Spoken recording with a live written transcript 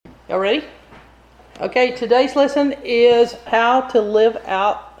Y'all ready? Okay, today's lesson is how to live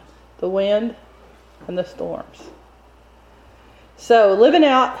out the wind and the storms. So, living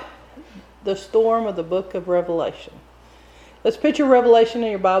out the storm of the book of Revelation. Let's picture Revelation in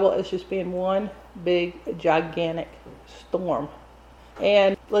your Bible as just being one big, gigantic storm.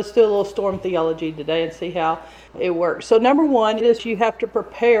 And let's do a little storm theology today and see how it works. So number one is you have to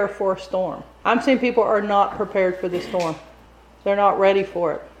prepare for a storm. I'm seeing people are not prepared for the storm. They're not ready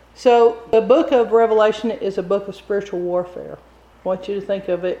for it. So the book of Revelation is a book of spiritual warfare. I want you to think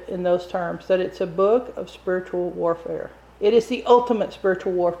of it in those terms, that it's a book of spiritual warfare. It is the ultimate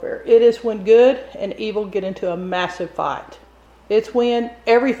spiritual warfare. It is when good and evil get into a massive fight. It's when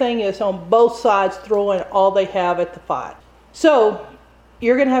everything is on both sides throwing all they have at the fight. So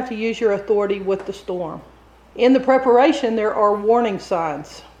you're going to have to use your authority with the storm. In the preparation, there are warning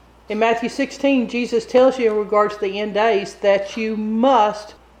signs. In Matthew 16, Jesus tells you in regards to the end days that you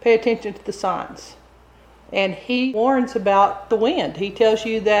must pay attention to the signs. And he warns about the wind. He tells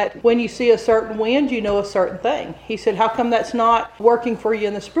you that when you see a certain wind, you know a certain thing. He said, how come that's not working for you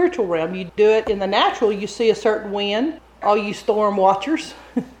in the spiritual realm? You do it in the natural, you see a certain wind. All you storm watchers,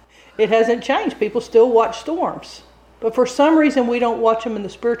 it hasn't changed. People still watch storms. But for some reason, we don't watch them in the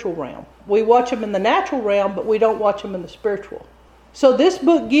spiritual realm. We watch them in the natural realm, but we don't watch them in the spiritual. So this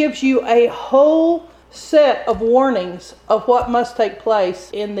book gives you a whole set of warnings of what must take place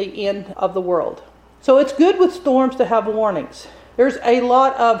in the end of the world. So it's good with storms to have warnings. There's a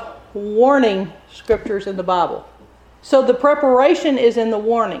lot of warning scriptures in the Bible. So the preparation is in the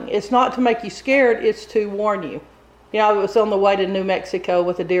warning. It's not to make you scared, it's to warn you. You know, I was on the way to New Mexico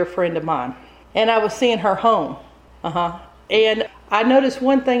with a dear friend of mine, and I was seeing her home. And I noticed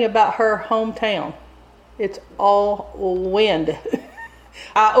one thing about her hometown. It's all wind.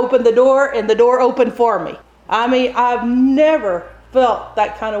 I opened the door and the door opened for me. I mean, I've never felt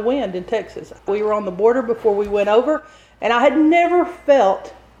that kind of wind in Texas. We were on the border before we went over, and I had never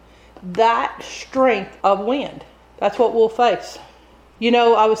felt that strength of wind. That's what we'll face. You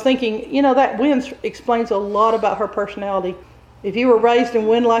know, I was thinking, that wind explains a lot about her personality. If you were raised in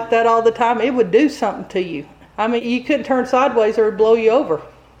wind like that all the time, it would do something to you. I mean, you couldn't turn sideways or it would blow you over.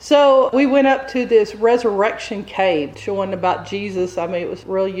 So we went up to this resurrection cave showing about Jesus. I mean, it was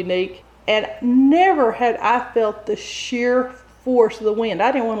real unique. And never had I felt the sheer force of the wind.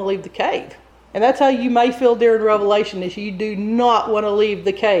 I didn't want to leave the cave. And that's how you may feel during Revelation, is you do not want to leave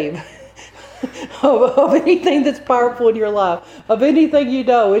the cave of anything that's powerful in your life, of anything you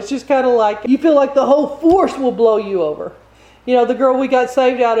know. It's just kind of like you feel like the whole force will blow you over. You know, the girl we got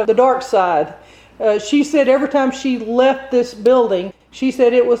saved out of the dark side, she said every time she left this building, she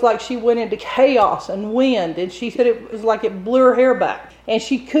said it was like she went into chaos and wind, and she said it was like it blew her hair back. And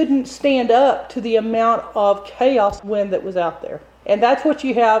she couldn't stand up to the amount of chaos wind that was out there. And that's what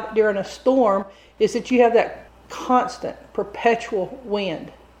you have during a storm, is that you have that constant, perpetual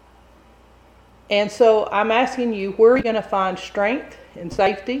wind. And so I'm asking you, where are you going to find strength and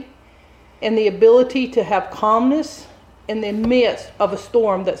safety and the ability to have calmness in the midst of a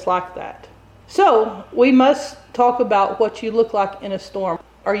storm that's like that? So we must talk about what you look like in a storm.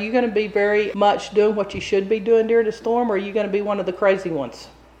 Are you going to be very much doing what you should be doing during a storm, or are you going to be one of the crazy ones?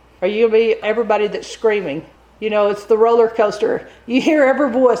 Are you going to be everybody that's screaming? You know, it's the roller coaster. You hear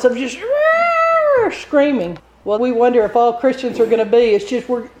every voice of just screaming. Well, we wonder if all Christians are going to be. It's just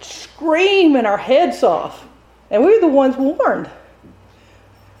we're screaming our heads off. And we're the ones warned.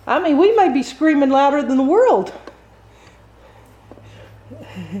 I mean, we may be screaming louder than the world.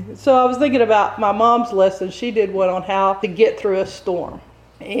 So I was thinking about my mom's lesson. She did one on how to get through a storm.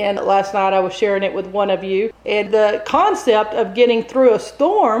 And last night I was sharing it with one of you. And the concept of getting through a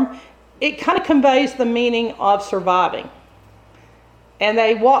storm, it kind of conveys the meaning of surviving. And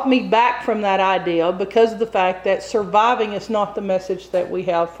they walked me back from that idea because of the fact that surviving is not the message that we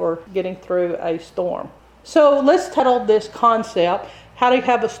have for getting through a storm. So let's title this concept, how to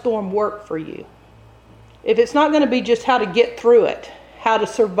have a storm work for you. If it's not going to be just how to get through it, how to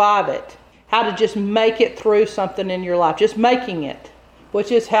survive it, how to just make it through something in your life, just making it,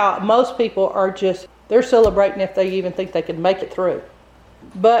 which is how most people are they're celebrating if they even think they can make it through.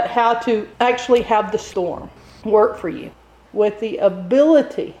 But how to actually have the storm work for you with the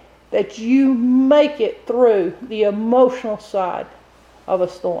ability that you make it through the emotional side of a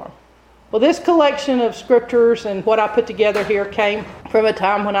storm. Well, this collection of scriptures and what I put together here came from a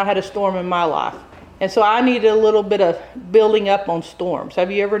time when I had a storm in my life. And so I needed a little bit of building up on storms.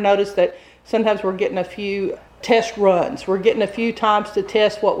 Have you ever noticed that sometimes we're getting a few test runs? We're getting a few times to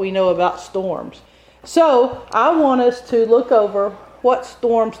test what we know about storms. So I want us to look over what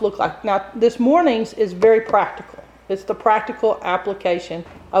storms look like. Now, this morning's is very practical. It's the practical application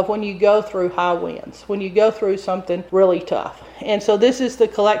of when you go through high winds, when you go through something really tough. And so this is the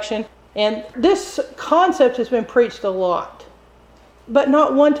collection. And this concept has been preached a lot. But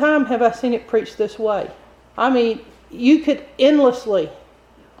not one time have I seen it preached this way. I mean, you could endlessly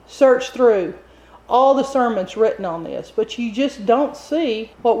search through all the sermons written on this, but you just don't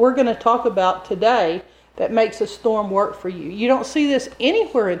see what we're going to talk about today that makes a storm work for you. You don't see this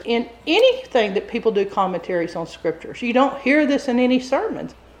anywhere in anything that people do commentaries on scriptures. You don't hear this in any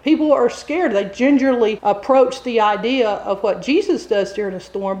sermons. People are scared. They gingerly approach the idea of what Jesus does during a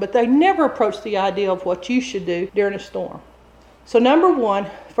storm, but they never approach the idea of what you should do during a storm. So number one,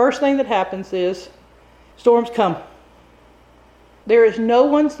 first thing that happens is storms come. There is no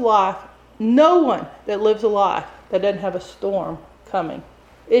one that lives a life that doesn't have a storm coming.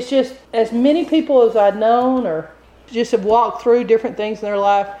 It's just as many people as I've known or just have walked through different things in their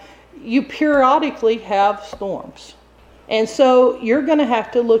life, you periodically have storms. And so you're going to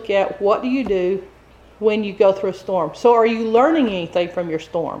have to look at what do you do when you go through a storm. So are you learning anything from your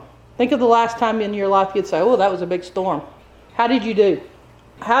storm? Think of the last time in your life you'd say, oh, that was a big storm. How did you do?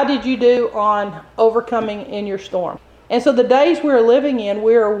 How did you do on overcoming in your storm? And so the days we're living in,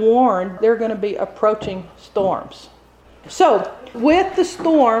 we are warned they're going to be approaching storms. So with the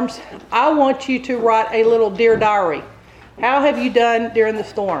storms, I want you to write a little Dear Diary. How have you done during the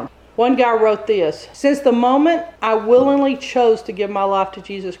storm? One guy wrote this: since the moment I willingly chose to give my life to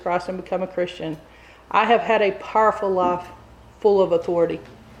Jesus Christ and become a Christian, I have had a powerful life full of authority.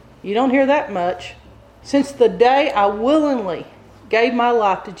 You don't hear that much. Since the day I willingly gave my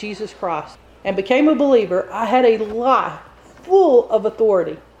life to Jesus Christ and became a believer, I had a life full of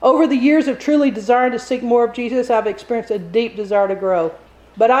authority. Over the years of truly desiring to seek more of Jesus, I've experienced a deep desire to grow.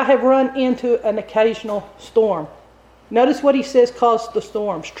 But I have run into an occasional storm. Notice what he says caused the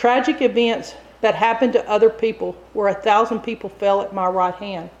storms. Tragic events that happened to other people, where 1,000 people fell at my right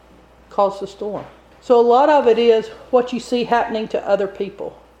hand, caused the storm. So a lot of it is what you see happening to other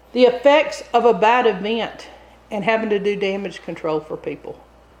people. The effects of a bad event and having to do damage control for people.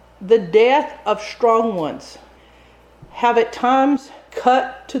 The death of strong ones have at times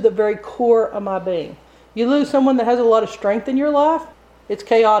cut to the very core of my being. You lose someone that has a lot of strength in your life, it's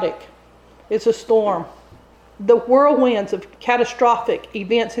chaotic. It's a storm. The whirlwinds of catastrophic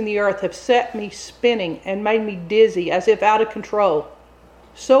events in the earth have set me spinning and made me dizzy as if out of control.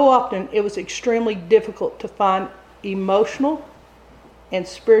 So often it was extremely difficult to find emotional and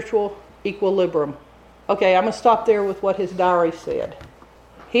spiritual equilibrium. Okay, I'm going to stop there with what his diary said.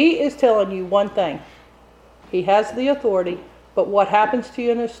 He is telling you one thing. He has the authority, but what happens to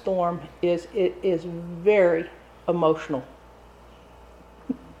you in a storm is it is very emotional.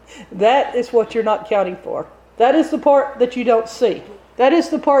 That is what you're not counting for. That is the part that you don't see. That is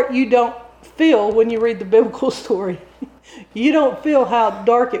the part you don't feel when you read the biblical story. You don't feel how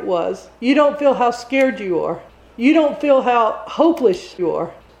dark it was. You don't feel how scared you are. You don't feel how hopeless you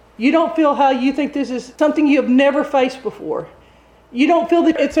are. You don't feel how you think this is something you have never faced before. You don't feel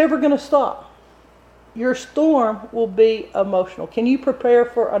that it's ever going to stop. Your storm will be emotional. Can you prepare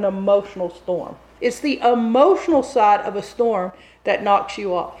for an emotional storm? It's the emotional side of a storm that knocks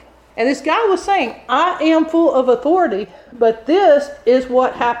you off. And this guy was saying, I am full of authority, but this is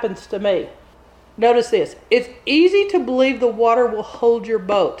what happens to me. Notice this. It's easy to believe the water will hold your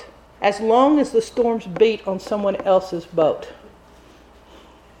boat as long as the storms beat on someone else's boat.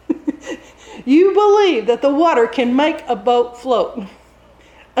 You believe that the water can make a boat float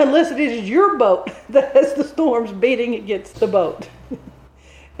unless it is your boat that has the storms beating against the boat.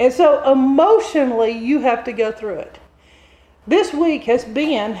 And so emotionally, you have to go through it. This week has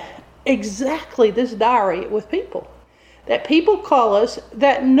been exactly this diary with people. That people call us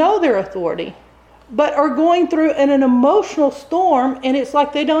that know their authority, but are going through an emotional storm, and it's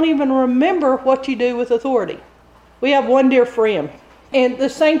like they don't even remember what you do with authority. We have one dear friend, and the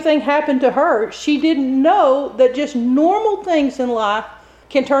same thing happened to her. She didn't know that just normal things in life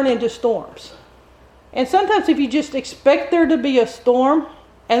can turn into storms. And sometimes if you just expect there to be a storm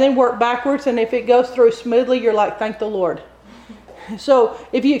and then work backwards, and if it goes through smoothly, you're like, thank the Lord. So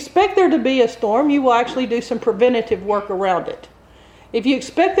if you expect there to be a storm, you will actually do some preventative work around it. If you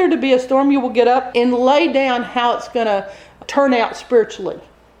expect there to be a storm, you will get up and lay down how it's going to turn out spiritually.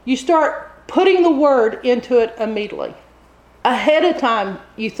 You start putting the word into it immediately. Ahead of time,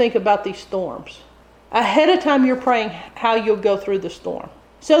 you think about these storms. Ahead of time, you're praying how you'll go through the storm.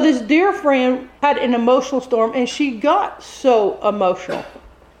 So this dear friend had an emotional storm, and she got so emotional.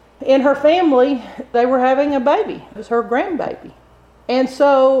 In her family, they were having a baby. It was her grandbaby. And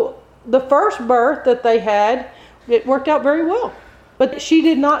so the first birth that they had, it worked out very well. But she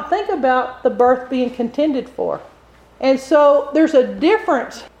did not think about the birth being contended for. And so there's a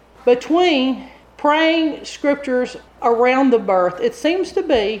difference between praying scriptures around the birth. It seems to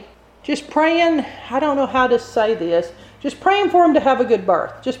be just praying, I don't know how to say this, just praying for them to have a good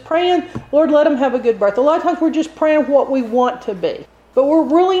birth. Just praying, Lord, let them have a good birth. A lot of times we're just praying what we want to be. But we're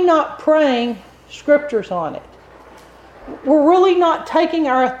really not praying scriptures on it. We're really not taking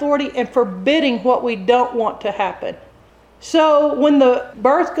our authority and forbidding what we don't want to happen. So when the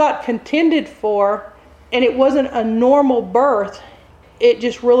birth got contended for, and it wasn't a normal birth, it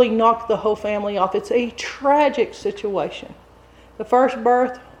just really knocked the whole family off. It's a tragic situation. The first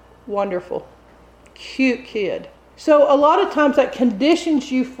birth, wonderful. Cute kid. So a lot of times that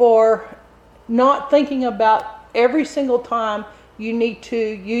conditions you for not thinking about every single time you need to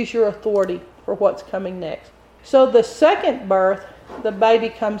use your authority for what's coming next. So the second birth, the baby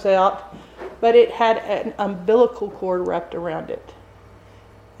comes out, but it had an umbilical cord wrapped around it.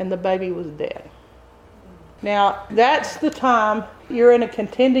 And the baby was dead. Now, that's the time you're in a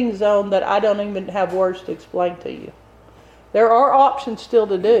contending zone that I don't even have words to explain to you. There are options still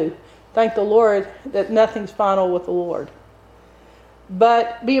to do. Thank the Lord that nothing's final with the Lord.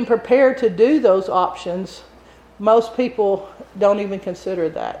 But being prepared to do those options, most people don't even consider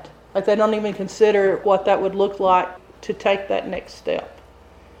that. Like they don't even consider what that would look like to take that next step.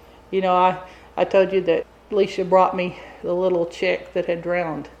 You know, I told you that Alicia brought me the little chick that had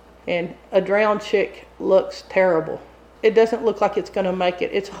drowned. And a drowned chick looks terrible. It doesn't look like it's going to make it.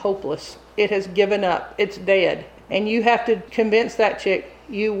 It's hopeless. It has given up. It's dead. And you have to convince that chick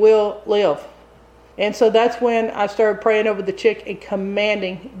you will live. And so that's when I started praying over the chick and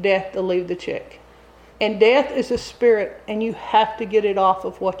commanding death to leave the chick. And death is a spirit, and you have to get it off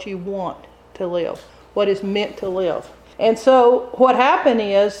of what you want to live, what is meant to live. And so what happened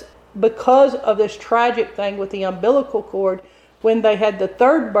is, because of this tragic thing with the umbilical cord, when they had the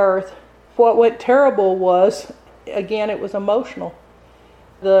third birth, what went terrible was, again, it was emotional.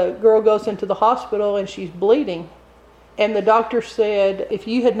 The girl goes into the hospital and she's bleeding. And the doctor said, if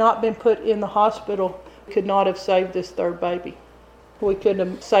you had not been put in the hospital, we could not have saved this third baby. We couldn't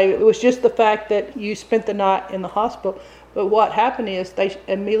have saved it. It was just the fact that you spent the night in the hospital. But what happened is they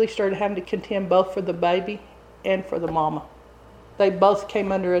immediately started having to contend both for the baby and for the mama. They both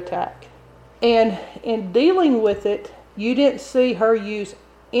came under attack. And in dealing with it, you didn't see her use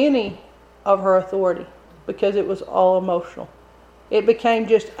any of her authority because it was all emotional. It became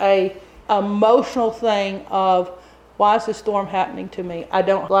just a emotional thing of, why is this storm happening to me? I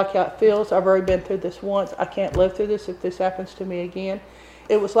don't like how it feels. I've already been through this once. I can't live through this if this happens to me again.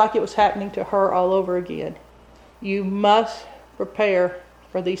 It was like it was happening to her all over again. You must prepare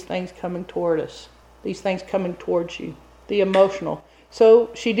for these things coming toward us, these things coming towards you, the emotional. So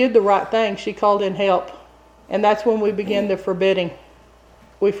she did the right thing. She called in help. And that's when we begin the forbidding.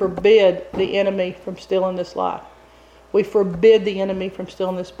 We forbid the enemy from stealing this life. We forbid the enemy from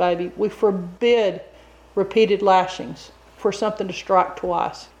stealing this baby. We forbid repeated lashings for something to strike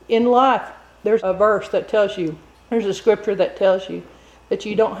twice. In life, there's a verse that tells you, there's a scripture that tells you that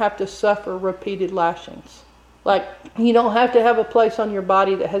you don't have to suffer repeated lashings. Like, you don't have to have a place on your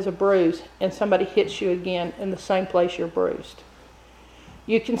body that has a bruise and somebody hits you again in the same place you're bruised.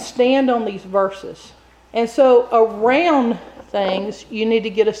 You can stand on these verses. And so around things, you need to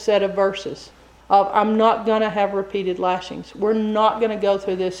get a set of verses of, I'm not going to have repeated lashings. We're not going to go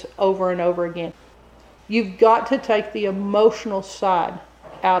through this over and over again. You've got to take the emotional side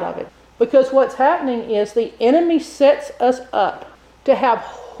out of it. Because what's happening is the enemy sets us up to have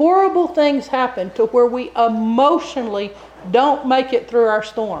horrible things happen to where we emotionally don't make it through our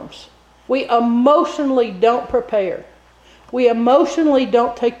storms. We emotionally don't prepare. We emotionally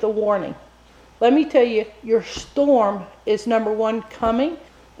don't take the warning. Let me tell you, your storm is, number one, coming,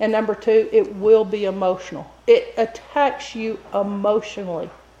 and number two, it will be emotional. It attacks you emotionally.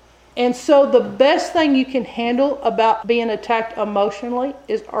 And so the best thing you can handle about being attacked emotionally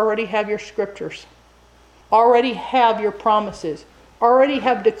is already have your scriptures. Already have your promises. Already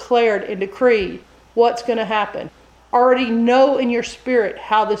have declared and decreed what's going to happen. Already know in your spirit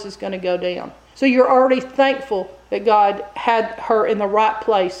how this is going to go down. So you're already thankful that God had her in the right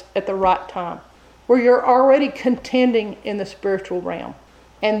place at the right time. Where you're already contending in the spiritual realm.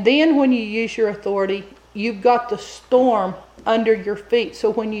 And then when you use your authority, you've got the storm under your feet. So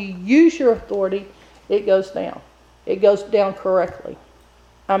when you use your authority, it goes down. It goes down correctly.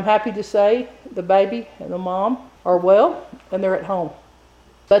 I'm happy to say the baby and the mom are well and they're at home.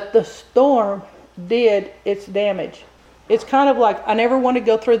 But the storm did its damage. It's kind of like, I never want to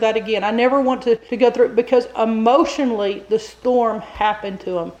go through that again. I never want to go through it because emotionally the storm happened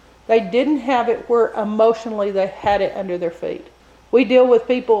to them. They didn't have it where emotionally they had it under their feet. We deal with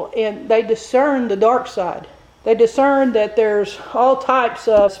people and they discern the dark side. They discern that there's all types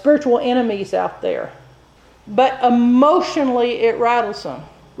of spiritual enemies out there. But emotionally, it rattles them.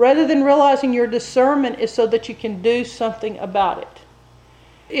 Rather than realizing your discernment is so that you can do something about it.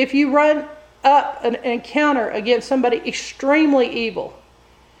 If you run up an encounter against somebody extremely evil,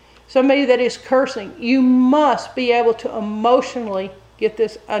 somebody that is cursing, you must be able to emotionally get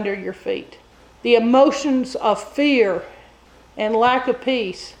this under your feet. The emotions of fear and lack of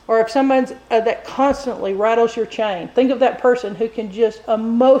peace, or if someone's that constantly rattles your chain, think of that person who can just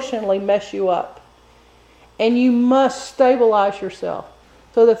emotionally mess you up. And you must stabilize yourself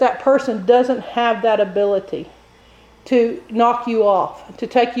so that that person doesn't have that ability to knock you off, to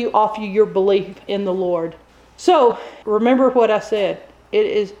take you off your belief in the Lord. So, remember what I said. It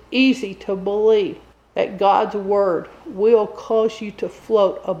is easy to believe that God's word will cause you to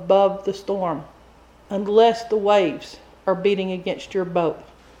float above the storm unless the waves are beating against your boat.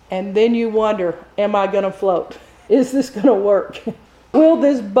 And then you wonder, am I going to float? Is this going to work? Will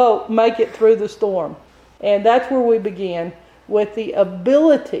this boat make it through the storm? And that's where we begin with the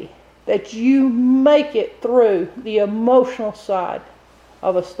ability that you make it through the emotional side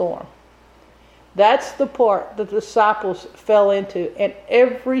of a storm. That's the part that the disciples fell into, and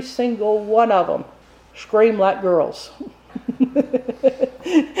every single one of them screamed like girls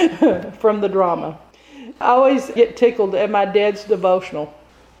from the drama. I always get tickled at my dad's devotional,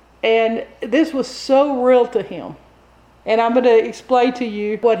 and this was so real to him. And I'm going to explain to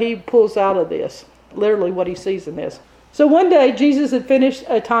you what he pulls out of this, literally what he sees in this. So one day, Jesus had finished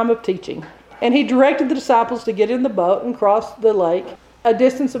a time of teaching, and he directed the disciples to get in the boat and cross the lake, a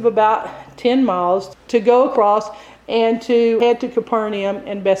distance of about 10 miles, to go across and to head to Capernaum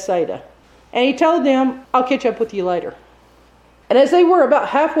and Bethsaida. And he told them, I'll catch up with you later. And as they were about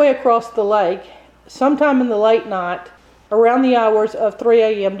halfway across the lake, sometime in the late night, around the hours of 3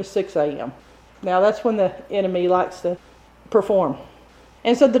 a.m. to 6 a.m. Now that's when the enemy likes to perform.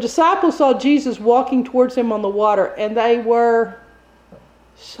 And so the disciples saw Jesus walking towards them on the water, and they were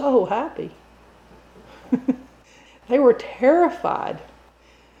so happy. They were terrified.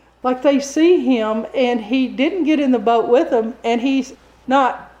 Like they see him, and he didn't get in the boat with them, and he's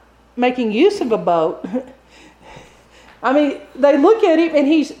not making use of a boat. I mean, they look at him, and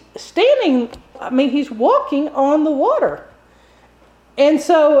he's standing, he's walking on the water. And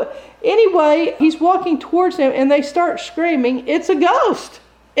so, anyway, he's walking towards them, and they start screaming, it's a ghost!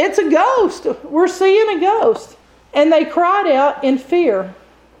 It's a ghost! We're seeing a ghost! And they cried out in fear.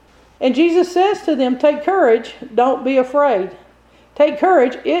 And Jesus says to them, take courage, don't be afraid. Take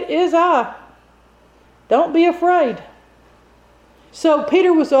courage, it is I. Don't be afraid. So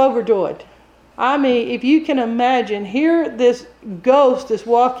Peter was overjoyed. If you can imagine, here this ghost is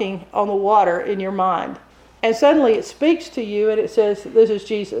walking on the water in your mind. And suddenly it speaks to you and it says, this is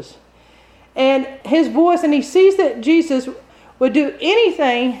Jesus. And his voice, and he sees that Jesus would do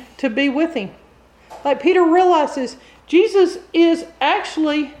anything to be with him. Like Peter realizes Jesus is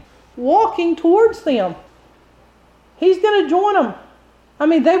actually walking towards them. He's going to join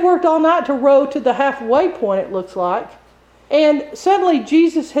them. They worked all night to row to the halfway point, it looks like. And suddenly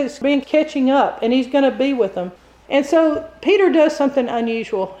Jesus has been catching up, and he's going to be with them. And so Peter does something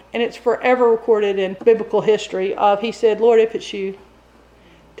unusual, and it's forever recorded in biblical history he said, Lord, if it's you,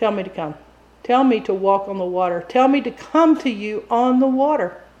 tell me to come. Tell me to walk on the water. Tell me to come to you on the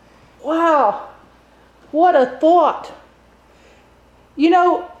water. Wow. What a thought.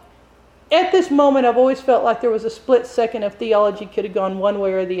 At this moment, I've always felt like there was a split second of theology could have gone one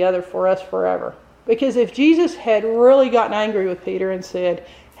way or the other for us forever. Because if Jesus had really gotten angry with Peter and said,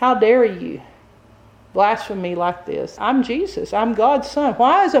 how dare you blaspheme me like this? I'm Jesus. I'm God's son.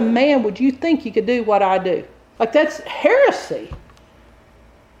 Why as a man would you think you could do what I do? Like, that's heresy.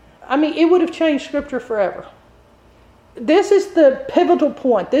 It would have changed Scripture forever. This is the pivotal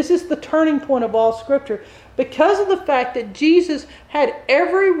point. This is the turning point of all Scripture. Because of the fact that Jesus had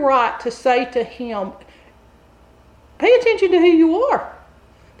every right to say to him, pay attention to who you are.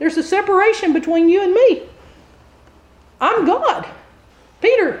 There's a separation between you and me. I'm God.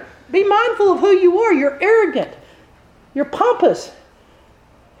 Peter, be mindful of who you are. You're arrogant. You're pompous.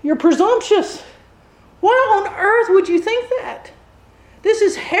 You're presumptuous. Why on earth would you think that? This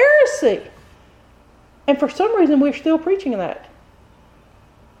is heresy. And for some reason, we're still preaching that.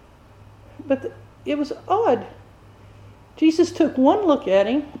 But it was odd. Jesus took one look at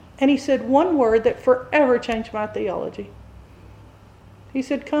him, and he said one word that forever changed my theology. He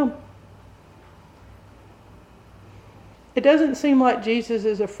said, come. It doesn't seem like Jesus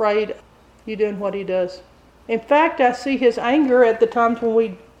is afraid of you doing what he does. In fact, I see his anger at the times when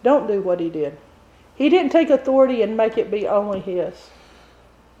we don't do what he did. He didn't take authority and make it be only his.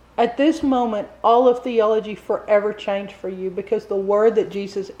 At this moment, all of theology forever changed for you, because the word that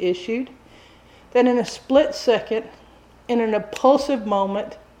Jesus issued, that in a split second, in an impulsive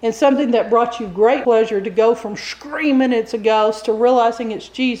moment, in something that brought you great pleasure to go from screaming it's a ghost to realizing it's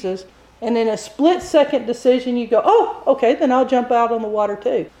Jesus, and in a split second decision you go, oh, okay, then I'll jump out on the water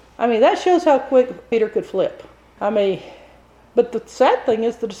too. I mean, that shows how quick Peter could flip. But the sad thing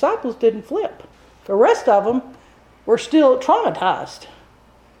is the disciples didn't flip. The rest of them were still traumatized.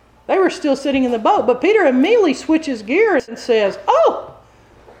 They were still sitting in the boat. But Peter immediately switches gears and says, oh,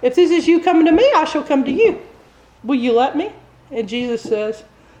 if this is you coming to me, I shall come to you. Will you let me? And Jesus says,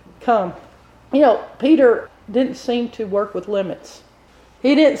 come. Peter didn't seem to work with limits.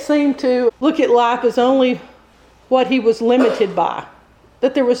 He didn't seem to look at life as only what he was limited by,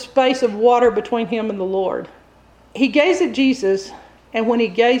 that there was space of water between him and the Lord. He gazed at Jesus, and when he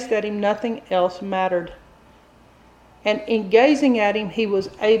gazed at him, nothing else mattered. And in gazing at him, he was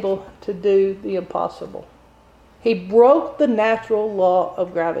able to do the impossible. He broke the natural law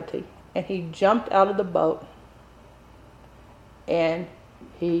of gravity, and he jumped out of the boat, and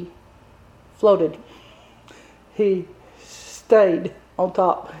he floated. He stayed on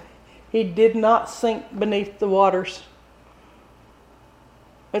top. He did not sink beneath the waters.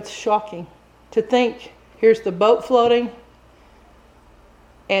 It's shocking to think, here's the boat floating,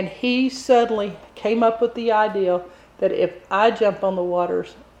 and he suddenly came up with the idea that if I jump on the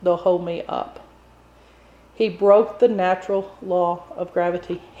waters, they'll hold me up. He broke the natural law of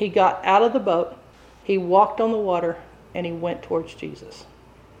gravity. He got out of the boat, he walked on the water, and he went towards Jesus.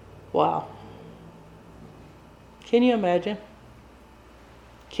 Wow. Can you imagine?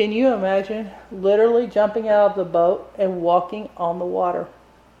 Can you imagine literally jumping out of the boat and walking on the water?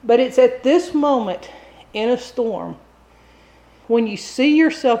 But it's at this moment in a storm, when you see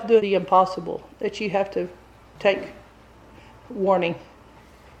yourself do the impossible, that you have to take warning.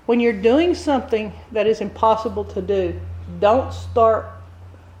 When you're doing something that is impossible to do, don't start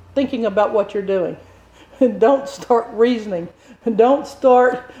thinking about what you're doing. Don't start reasoning. Don't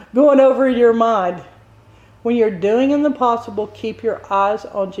start going over your mind. When you're doing the impossible, keep your eyes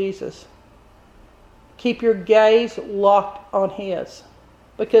on Jesus. Keep your gaze locked on His.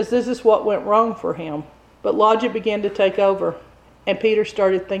 Because this is what went wrong for him. But logic began to take over, and Peter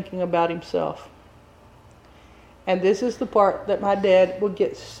started thinking about himself. And this is the part that my dad would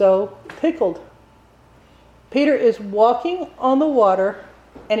get so tickled. Peter is walking on the water,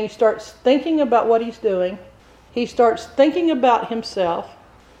 and he starts thinking about what he's doing. He starts thinking about himself,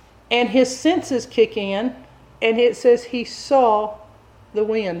 and his senses kick in, and it says he saw the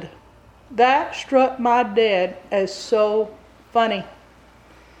wind. That struck my dad as so funny.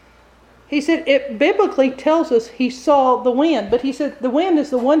 He said it biblically tells us he saw the wind, but he said the wind is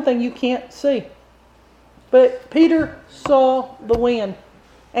the one thing you can't see. But Peter saw the wind.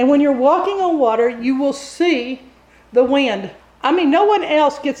 And when you're walking on water, you will see the wind. No one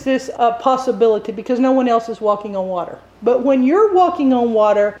else gets this possibility because no one else is walking on water. But when you're walking on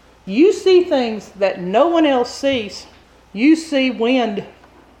water, you see things that no one else sees. You see wind.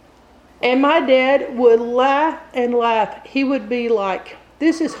 And my dad would laugh and laugh. He would be like,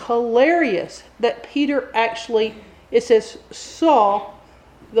 this is hilarious that Peter actually, it says, saw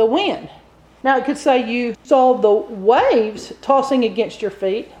the wind. Now it could say you saw the waves tossing against your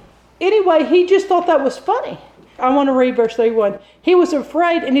feet. Anyway, he just thought that was funny. I want to read verse 31. He was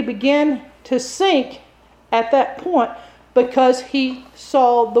afraid and he began to sink at that point because he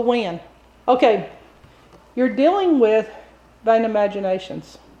saw the wind. Okay, you're dealing with vain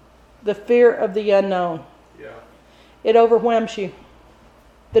imaginations, the fear of the unknown. Yeah. It overwhelms you.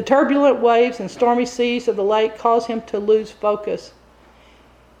 The turbulent waves and stormy seas of the lake cause him to lose focus.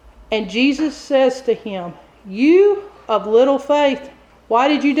 And Jesus says to him, you of little faith, why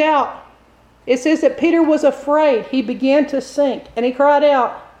did you doubt? It says that Peter was afraid. He began to sink and he cried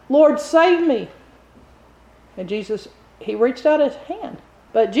out, Lord, save me. And Jesus, he reached out his hand.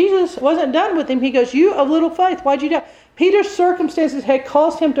 But Jesus wasn't done with him. He goes, you of little faith, why'd you doubt? Peter's circumstances had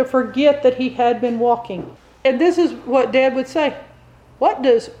caused him to forget that he had been walking. And this is what Dad would say. What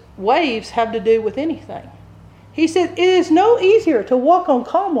does waves have to do with anything? He said, it is no easier to walk on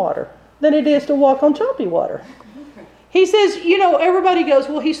calm water than it is to walk on choppy water. He says, everybody goes,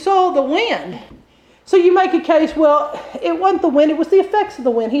 well, he saw the wind. So you make a case, well, it wasn't the wind, it was the effects of the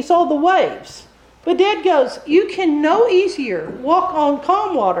wind. He saw the waves. But Dad goes, you can no easier walk on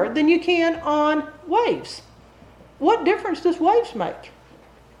calm water than you can on waves. What difference does waves make?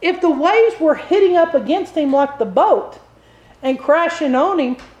 If the waves were hitting up against him like the boat and crashing on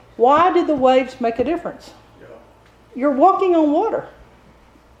him, why did the waves make a difference? Yeah. You're walking on water.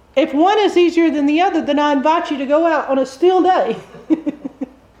 If one is easier than the other, then I invite you to go out on a still day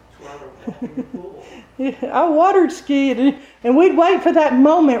I watered skied, and we'd wait for that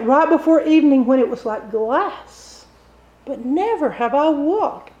moment right before evening when it was like glass. But never have I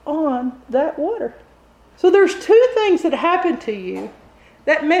walked on that water. So there's two things that happen to you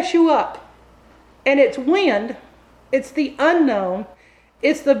that mess you up. And it's wind, it's the unknown,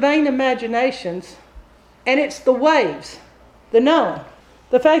 it's the vain imaginations, and it's the waves, the known.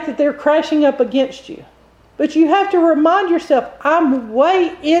 The fact that they're crashing up against you. But you have to remind yourself, I'm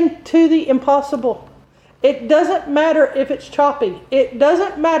way into the impossible. It doesn't matter if it's choppy. It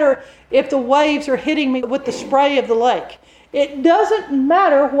doesn't matter if the waves are hitting me with the spray of the lake. It doesn't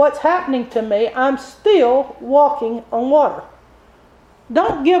matter what's happening to me. I'm still walking on water.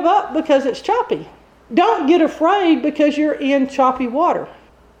 Don't give up because it's choppy. Don't get afraid because you're in choppy water.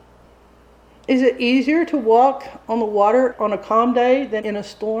 Is it easier to walk on the water on a calm day than in a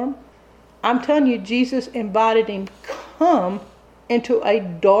storm? I'm telling you, Jesus invited him, come into a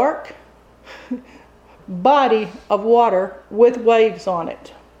dark body of water with waves on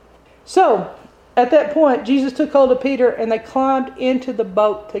it. So, at that point, Jesus took hold of Peter and they climbed into the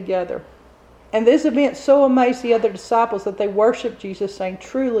boat together. And this event so amazed the other disciples that they worshiped Jesus, saying,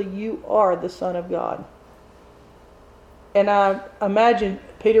 truly, you are the Son of God. And I imagine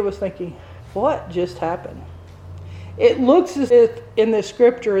Peter was thinking, what just happened? It looks as if in the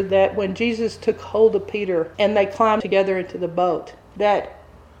scripture that when Jesus took hold of Peter and they climbed together into the boat, that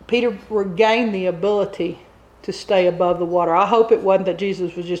Peter regained the ability to stay above the water. I hope it wasn't that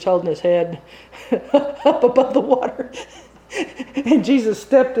Jesus was just holding his head up above the water and Jesus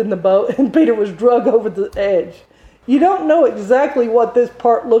stepped in the boat and Peter was dragged over the edge. You don't know exactly what this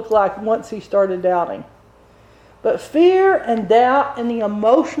part looked like once he started doubting. But fear and doubt and the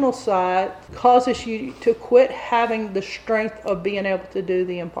emotional side causes you to quit having the strength of being able to do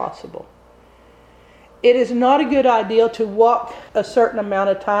the impossible. It is not a good idea to walk a certain amount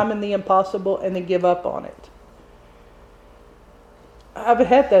of time in the impossible and then give up on it. I've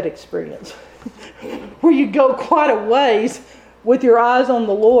had that experience where you go quite a ways with your eyes on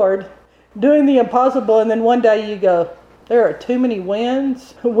the Lord doing the impossible, and then one day you go, there are too many wind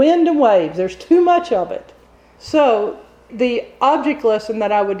and waves. There's too much of it. So the object lesson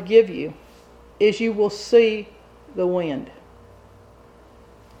that I would give you is you will see the wind.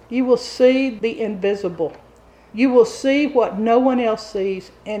 You will see the invisible. You will see what no one else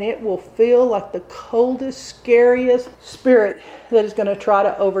sees, and it will feel like the coldest, scariest spirit that is going to try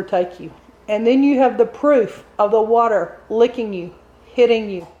to overtake you. And then you have the proof of the water licking you, hitting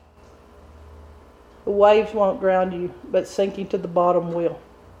you. The waves won't drown you, but sinking to the bottom will.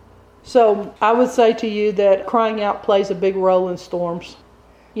 So I would say to you that crying out plays a big role in storms.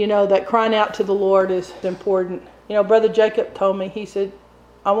 You know, that crying out to the Lord is important. You know, Brother Jacob told me, he said,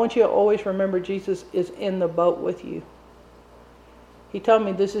 I want you to always remember Jesus is in the boat with you. He told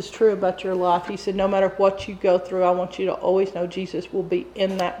me this is true about your life. He said, no matter what you go through, I want you to always know Jesus will be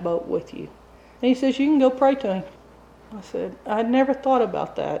in that boat with you. And he says, you can go pray to him. I said, I'd never thought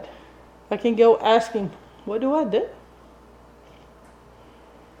about that. I can go ask him, what do I do?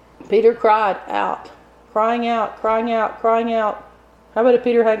 Peter cried out, crying out, crying out, crying out. How about if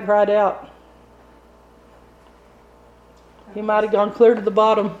Peter hadn't cried out? He might have gone clear to the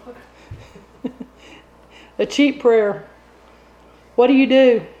bottom. A cheap prayer. What do you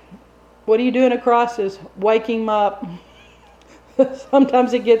do? What do you do in a crisis? Wake him up.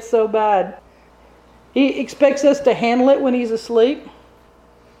 Sometimes it gets so bad. He expects us to handle it when he's asleep.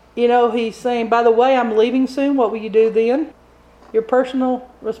 You know, he's saying, by the way, I'm leaving soon. What will you do then? Your personal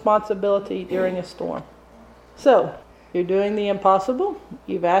responsibility during a storm. So, you're doing the impossible.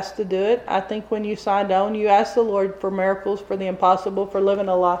 You've asked to do it. I think when you signed on, you asked the Lord for miracles, for the impossible, for living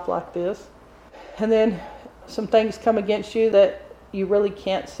a life like this. And then some things come against you that you really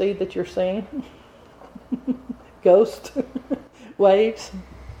can't see that you're seeing. Ghost, waves,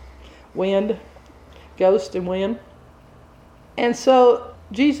 wind, ghost and wind. And so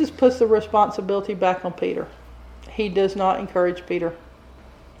Jesus puts the responsibility back on Peter. He does not encourage Peter.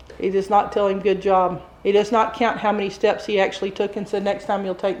 He does not tell him good job. He does not count how many steps he actually took and said next time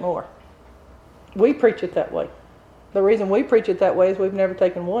you'll take more. We preach it that way. The reason we preach it that way is we've never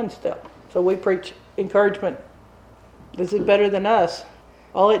taken one step. So we preach encouragement. This is better than us.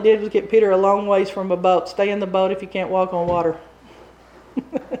 All it did was get Peter a long ways from a boat. Stay in the boat if you can't walk on water.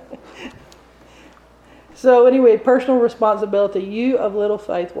 So anyway, personal responsibility. You of little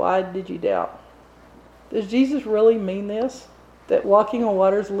faith, why did you doubt? Does Jesus really mean this? That walking on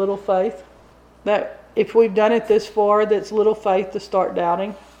water is little faith? That if we've done it this far, that's little faith to start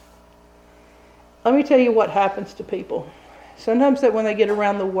doubting? Let me tell you what happens to people. Sometimes that when they get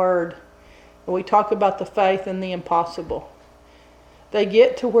around the Word, and we talk about the faith and the impossible, they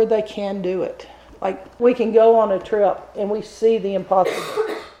get to where they can do it. Like we can go on a trip and we see the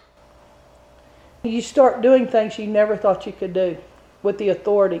impossible. You start doing things you never thought you could do with the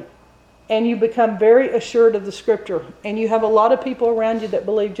authority. And you become very assured of the scripture. And you have a lot of people around you that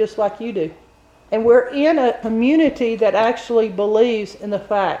believe just like you do. And we're in a community that actually believes in the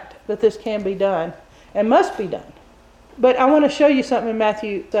fact that this can be done and must be done. But I want to show you something in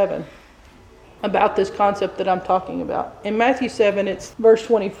Matthew 7 about this concept that I'm talking about. In Matthew 7, it's verse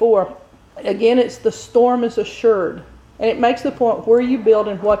 24. Again, it's the storm is assured. And it makes the point where you build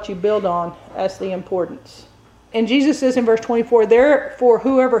and what you build on as the importance. And Jesus says in verse 24, therefore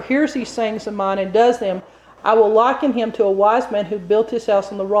whoever hears these sayings of mine and does them, I will liken him to a wise man who built his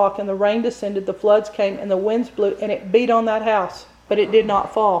house on the rock, and the rain descended, the floods came, and the winds blew, and it beat on that house. But it did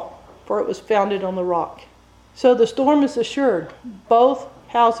not fall, for it was founded on the rock. So the storm is assured. Both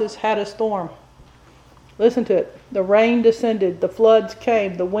houses had a storm. Listen to it. The rain descended, the floods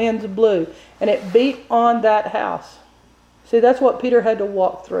came, the winds blew, and it beat on that house. See, that's what Peter had to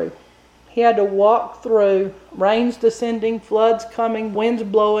walk through. He had to walk through rains descending, floods coming, winds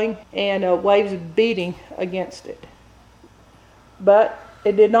blowing, and waves beating against it. But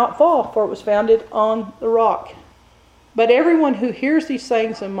it did not fall, for it was founded on the rock. But everyone who hears these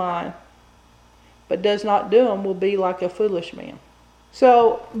sayings of mine, but does not do them, will be like a foolish man.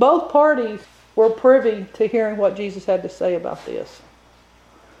 So both parties were privy to hearing what Jesus had to say about this.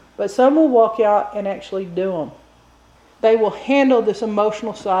 But some will walk out and actually do them. They will handle this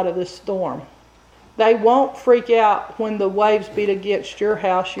emotional side of this storm. They won't freak out when the waves beat against your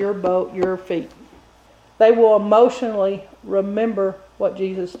house, your boat, your feet. They will emotionally remember what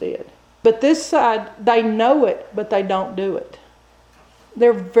Jesus did. But this side, they know it, but they don't do it.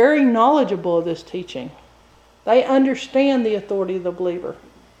 They're very knowledgeable of this teaching. They understand the authority of the believer.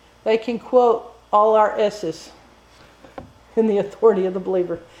 They can quote all our S's in the authority of the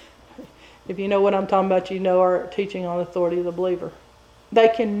believer. If you know what I'm talking about, you know our teaching on the authority of the believer. They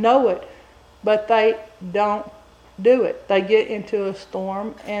can know it, but they don't do it. They get into a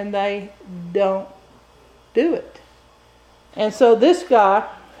storm and they don't do it. And so this guy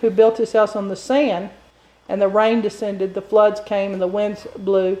who built his house on the sand, and the rain descended, the floods came, and the winds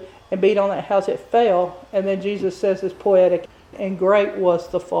blew and beat on that house, it fell. And then Jesus says it's poetic, and great was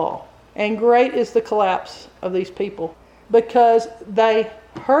the fall. And great is the collapse of these people, because they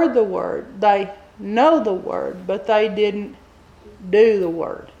heard the word, they know the word, but they didn't do the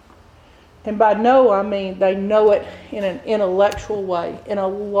word. And by know, I mean they know it in an intellectual way, in a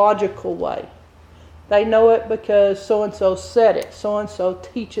logical way. They know it because so-and-so said it, so-and-so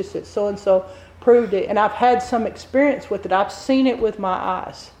teaches it, so-and-so proved it. And I've had some experience with it. I've seen it with my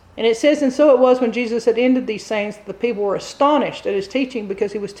eyes. And it says, and so it was when Jesus had ended these sayings, the people were astonished at his teaching,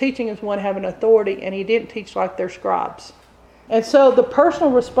 because he was teaching as one having authority, and he didn't teach like their scribes. And so the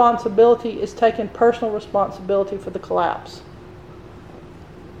personal responsibility is taking personal responsibility for the collapse.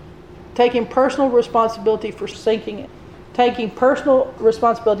 Taking personal responsibility for sinking it. Taking personal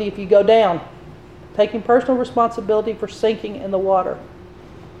responsibility if you go down. Taking personal responsibility for sinking in the water.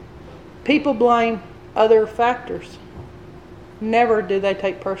 People blame other factors. Never do they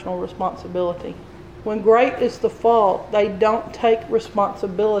take personal responsibility. When great is the fall, they don't take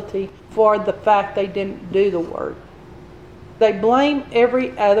responsibility for the fact they didn't do the word. They blame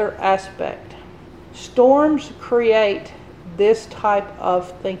every other aspect. Storms create this type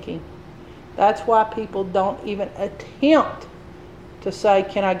of thinking. That's why people don't even attempt to say,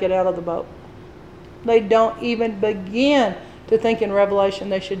 can I get out of the boat? They don't even begin to think in Revelation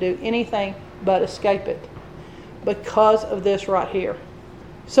they should do anything but escape it, because of this right here.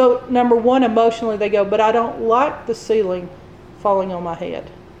 So number one, emotionally they go, but I don't like the ceiling falling on my head.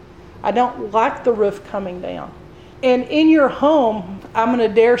 I don't like the roof coming down. And in your home, I'm going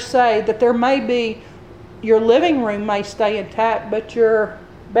to dare say that there may be, your living room may stay intact, but your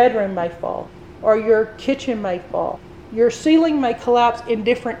bedroom may fall, or your kitchen may fall. Your ceiling may collapse in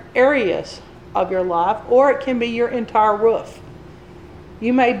different areas of your life, or it can be your entire roof.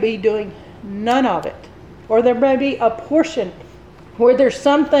 You may be doing none of it. Or there may be a portion where there's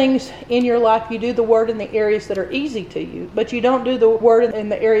some things in your life you do the word in the areas that are easy to you, but you don't do the word in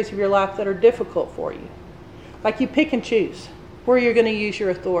the areas of your life that are difficult for you. Like you pick and choose where you're going to use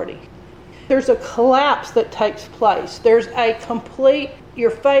your authority. There's a collapse that takes place. There's a complete, your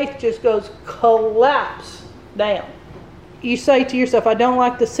faith just goes collapse down. You say to yourself, I don't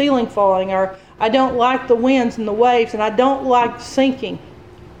like the ceiling falling, or I don't like the winds and the waves, and I don't like sinking.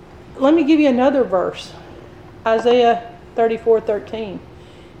 Let me give you another verse. Isaiah 34:13.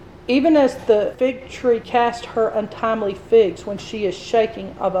 Even as the fig tree casts her untimely figs when she is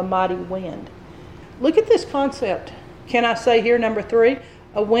shaking of a mighty wind. Look at this concept. Can I say here, number 3?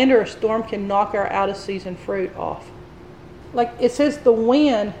 A wind or a storm can knock our out of season fruit off. Like it says, the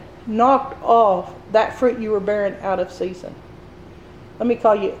wind knocked off that fruit you were bearing out of season. Let me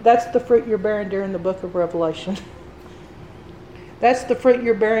call you, that's the fruit you're bearing during the book of Revelation. That's the fruit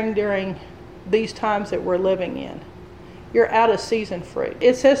you're bearing during these times that we're living in. You're out of season fruit.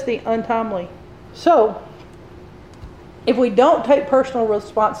 It says the untimely. So, if we don't take personal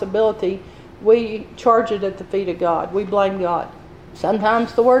responsibility, we charge it at the feet of God. We blame God.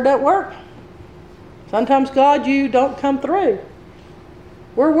 Sometimes the word doesn't work. Sometimes, God, you don't come through.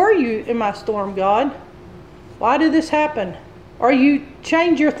 Where were you in my storm, God? Why did this happen? Or you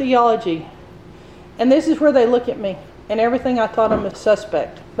change your theology. And this is where they look at me. And everything I taught them is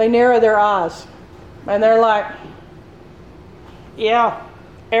suspect. They narrow their eyes. And they're like, yeah,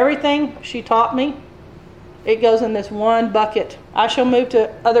 everything she taught me, it goes in this one bucket. I shall move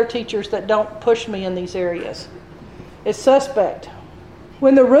to other teachers that don't push me in these areas. It's suspect.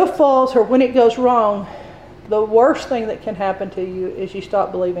 When the roof falls or when it goes wrong, the worst thing that can happen to you is you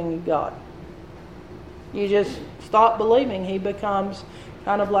stop believing in God. You just stop believing. He becomes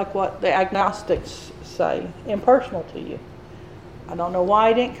kind of like what the agnostics say, impersonal to you. I don't know why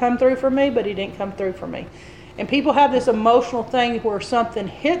he didn't come through for me, but he didn't come through for me. And people have this emotional thing where something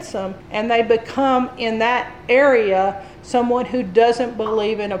hits them and they become in that area someone who doesn't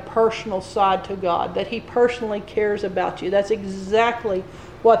believe in a personal side to God, that he personally cares about you. That's exactly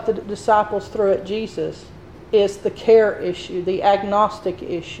what the disciples threw at Jesus, is the care issue, the agnostic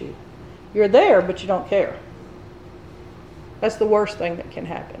issue. You're there, but you don't care. That's the worst thing that can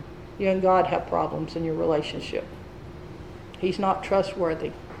happen. You and God have problems in your relationship. He's not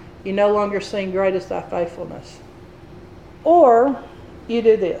trustworthy. You no longer sing, great is thy faithfulness. Or you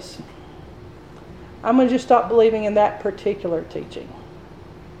do this. I'm going to just stop believing in that particular teaching.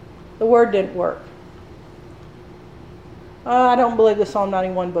 The word didn't work. I don't believe the Psalm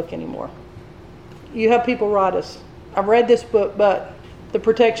 91 book anymore. You have people write us, I've read this book, but the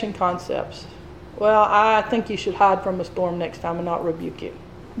protection concepts. Well, I think you should hide from a storm next time and not rebuke it.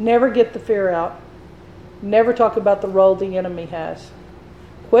 Never get the fear out. Never talk about the role the enemy has.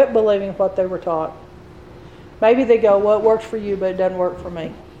 Quit believing what they were taught. Maybe they go, well, it works for you, but it doesn't work for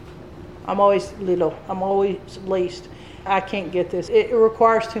me. I'm always little. I'm always least. I can't get this. It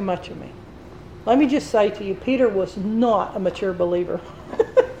requires too much of me. Let me just say to you, Peter was not a mature believer.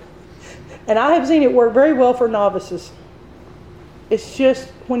 And I have seen it work very well for novices. It's just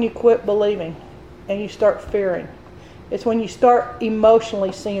when you quit believing and you start fearing. It's when you start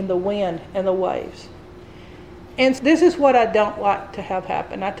emotionally seeing the wind and the waves. And this is what I don't like to have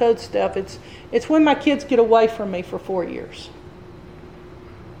happen. I told Steph, it's when my kids get away from me for 4 years,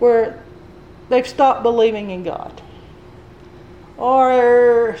 where they've stopped believing in God.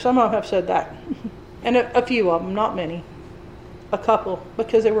 Or some of them have said that. And a few of them, not many. A couple,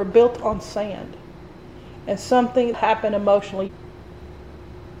 because they were built on sand. And something happened emotionally.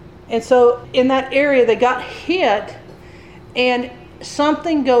 And so in that area, they got hit, and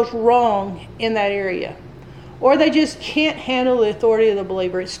something goes wrong in that area. Or they just can't handle the authority of the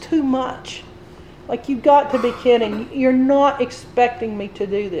believer. It's too much. Like, you've got to be kidding. You're not expecting me to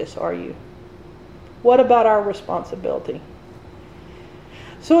do this, are you? What about our responsibility?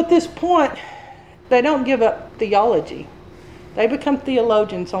 So at this point, they don't give up theology. They become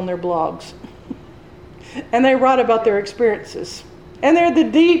theologians on their blogs. And they write about their experiences. And they're the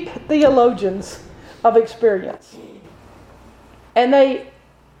deep theologians of experience. And they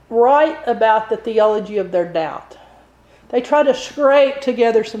write about the theology of their doubt. They try to scrape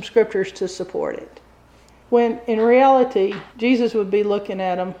together some scriptures to support it. When in reality, Jesus would be looking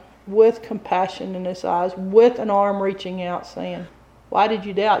at them with compassion in his eyes, with an arm reaching out saying, why did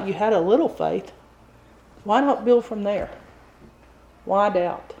you doubt? You had a little faith. Why not build from there? Why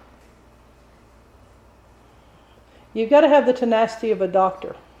doubt? You've got to have the tenacity of a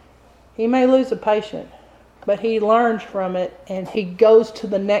doctor. He may lose a patient, but he learns from it and he goes to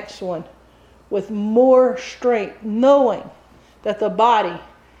the next one with more strength, knowing that the body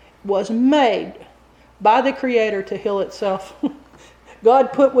was made by the Creator to heal itself.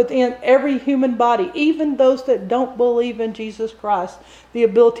 God put within every human body, even those that don't believe in Jesus Christ, the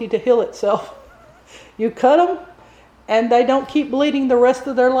ability to heal itself. You cut them and they don't keep bleeding the rest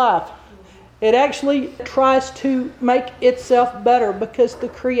of their life. It actually tries to make itself better because the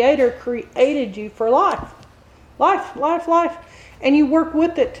Creator created you for life. Life. And you work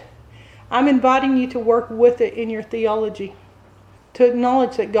with it. I'm inviting you to work with it in your theology. To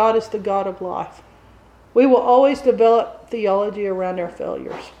acknowledge that God is the God of life. We will always develop theology around our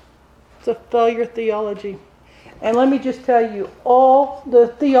failures. It's a failure theology. And let me just tell you, all the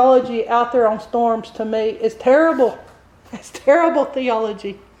theology out there on storms to me is terrible. That's terrible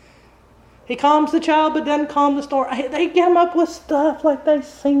theology. He calms the child but doesn't calm the storm. They come up with stuff like they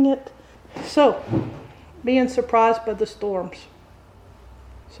sing it. So, being surprised by the storms.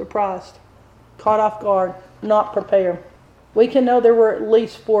 Surprised. Caught off guard. Not prepared. We can know there were at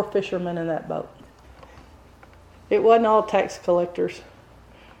least 4 fishermen in that boat. It wasn't all tax collectors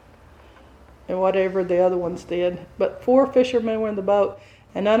and whatever the other ones did. But 4 fishermen were in the boat,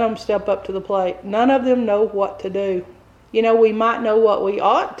 and none of them step up to the plate. None of them know what to do. You know, we might know what we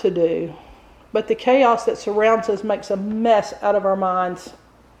ought to do, but the chaos that surrounds us makes a mess out of our minds.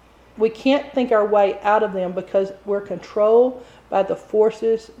 We can't think our way out of them because we're controlled by the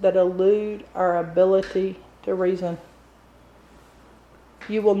forces that elude our ability to reason.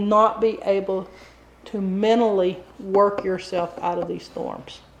 You will not be able to mentally work yourself out of these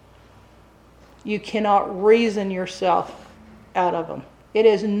storms. You cannot reason yourself out of them. It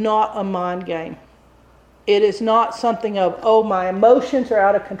is not a mind game. It is not something of, oh, my emotions are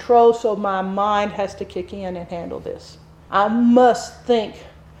out of control, so my mind has to kick in and handle this. I must think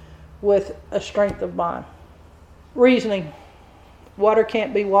with a strength of mind. Reasoning. Water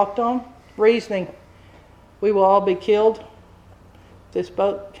can't be walked on. Reasoning. We will all be killed. This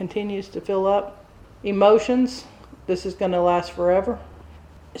boat continues to fill up. Emotions. This is going to last forever.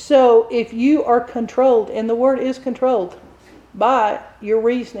 So if you are controlled, and the word is controlled, by your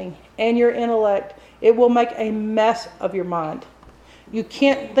reasoning and your intellect, it will make a mess of your mind. You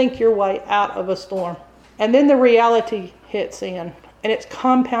can't think your way out of a storm. And then the reality hits in, and it's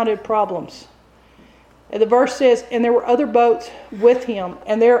compounded problems. And the verse says, and there were other boats with him,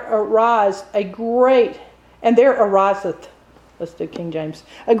 and there ariseth, let's do King James,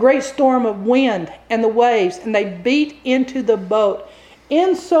 a great storm of wind and the waves, and they beat into the boat,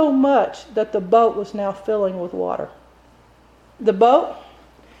 insomuch that the boat was now filling with water. The boat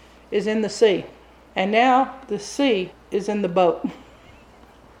is in the sea. And now the sea is in the boat.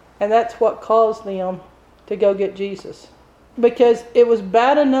 And that's what caused them to go get Jesus. Because it was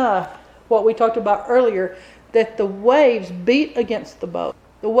bad enough, what we talked about earlier, that the waves beat against the boat.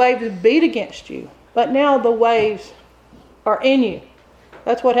 The waves beat against you. But now the waves are in you.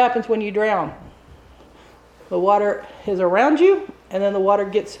 That's what happens when you drown. The water is around you, and then the water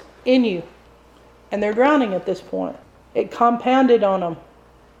gets in you. And they're drowning at this point. It compounded on them.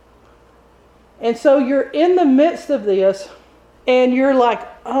 And so you're in the midst of this, and you're like,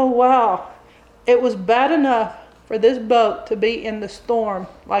 oh wow, it was bad enough for this boat to be in the storm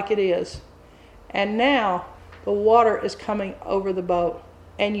like it is. And now the water is coming over the boat.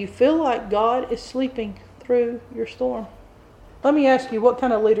 And you feel like God is sleeping through your storm. Let me ask you, what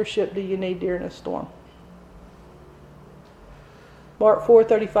kind of leadership do you need during a storm? Mark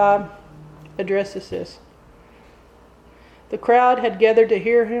 4:35 addresses this. The crowd had gathered to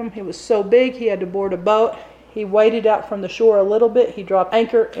hear him. He was so big he had to board a boat. He waded out from the shore a little bit. He dropped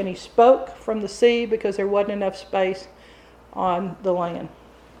anchor and he spoke from the sea because there wasn't enough space on the land.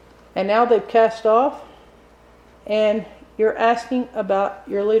 And now they've cast off, and you're asking about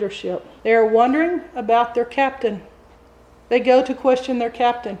your leadership. They're wondering about their captain. They go to question their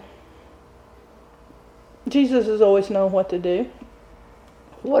captain. Jesus has always known what to do.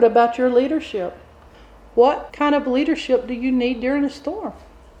 What about your leadership? What kind of leadership do you need during a storm?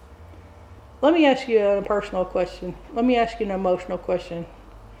 Let me ask you a personal question. Let me ask you an emotional question.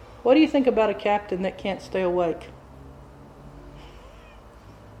 What do you think about a captain that can't stay awake?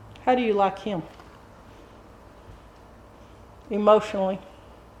 How do you like him? Emotionally.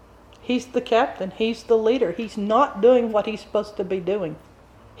 He's the captain. He's the leader. He's not doing what he's supposed to be doing.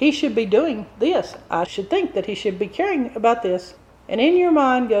 He should be doing this. I should think that he should be caring about this. And in your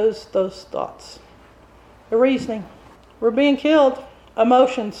mind goes those thoughts. The reasoning. We're being killed.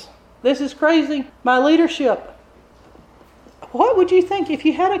 Emotions. This is crazy. My leadership. What would you think if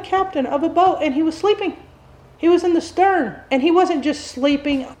you had a captain of a boat and he was sleeping? He was in the stern, and he wasn't just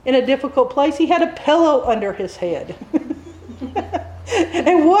sleeping in a difficult place. He had a pillow under his head.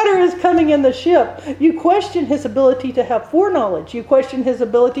 And water is coming in the ship. You question his ability to have foreknowledge. You question his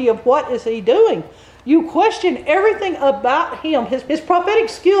ability of what is he doing. You question everything about him. His prophetic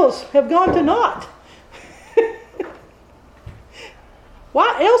skills have gone to naught.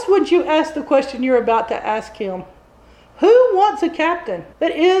 Why else would you ask the question you're about to ask him? Who wants a captain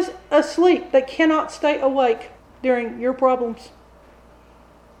that is asleep, that cannot stay awake during your problems?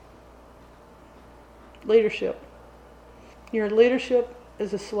 Leadership. Your leadership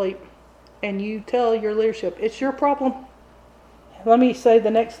is asleep, and you tell your leadership, it's your problem. Let me say the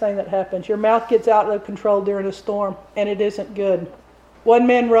next thing that happens. Your mouth gets out of control during a storm, and it isn't good. One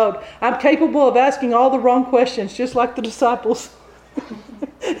man wrote, I'm capable of asking all the wrong questions, just like the disciples.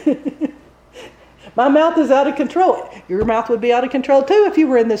 My mouth is out of control. Your mouth would be out of control too if you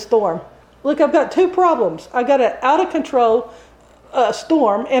were in this storm. Look, I've got two problems. I've got an out of control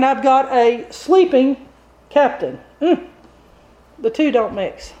storm, and I've got a sleeping captain. The two don't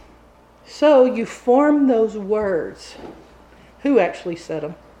mix. So you form those words. Who actually said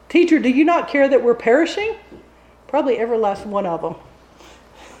them? Teacher, do you not care that we're perishing? Probably every last one of them.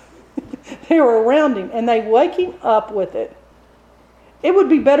 They were around him, and they wake him up with it. It would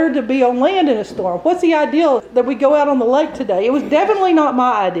be better to be on land in a storm. What's the ideal that we go out on the lake today? It was definitely not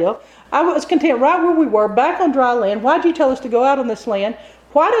my ideal. I was content right where we were, back on dry land. Why'd you tell us to go out on this land?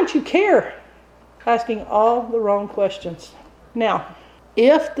 Why don't you care? Asking all the wrong questions. Now,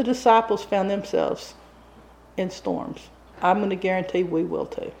 if the disciples found themselves in storms, I'm going to guarantee we will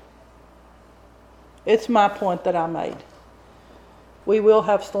too. It's my point that I made. We will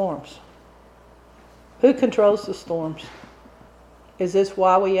have storms. Who controls the storms? Is this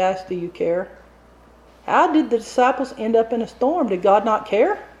why we ask, do you care? How did the disciples end up in a storm? Did God not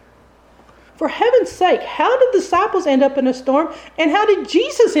care? For heaven's sake, how did the disciples end up in a storm? And how did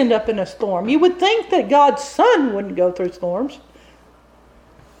Jesus end up in a storm? You would think that God's Son wouldn't go through storms.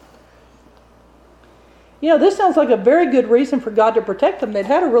 You know, this sounds like a very good reason for God to protect them. They'd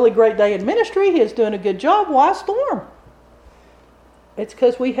had a really great day in ministry. He was doing a good job. Why storm? It's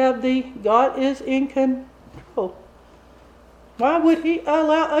because we have the God is in control. Why would he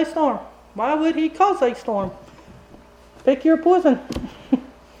allow a storm? Why would he cause a storm? Pick your poison.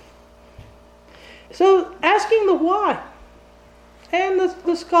 So asking the why. And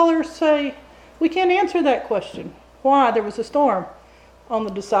the scholars say, we can't answer that question. Why there was a storm on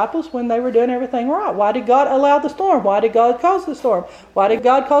the disciples when they were doing everything right? Why did God allow the storm? Why did God cause the storm? Why did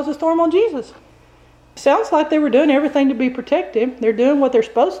God cause the storm on Jesus? Sounds like they were doing everything to be protected. They're doing what they're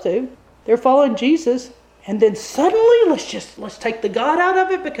supposed to. They're following Jesus. And then suddenly, let's take the God out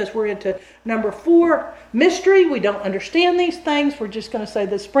of it because we're into number 4, mystery. We don't understand these things. We're just going to say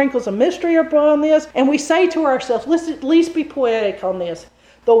the sprinkles of mystery upon this. And we say to ourselves, let's at least be poetic on this.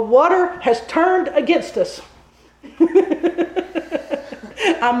 The water has turned against us.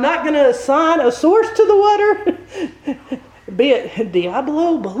 I'm not going to assign a source to the water, be it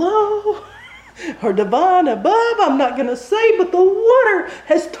Diablo below or divine above. I'm not going to say, but the water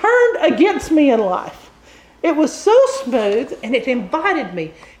has turned against me in life. It was so smooth, and it invited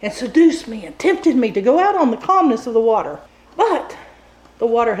me and seduced me and tempted me to go out on the calmness of the water. But the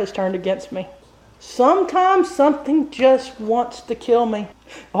water has turned against me. Sometimes something just wants to kill me.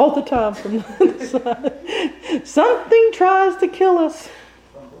 All the time from the side. Something tries to kill us.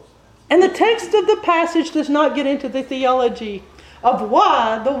 And the text of the passage does not get into the theology of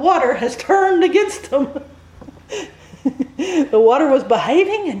why the water has turned against them. The water was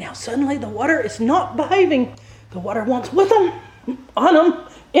behaving, and now suddenly the water is not behaving. The water wants with them, on them,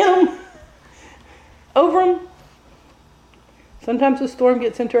 in them, over them. Sometimes the storm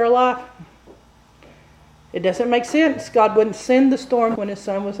gets into our life. It doesn't make sense. God wouldn't send the storm when his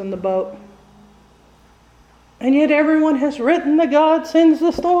Son was in the boat. And yet everyone has written that God sends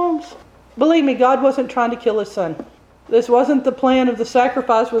the storms. Believe me, God wasn't trying to kill his Son. This wasn't the plan of the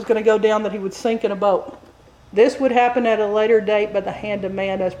sacrifice was going to go down that he would sink in a boat. This would happen at a later date by the hand of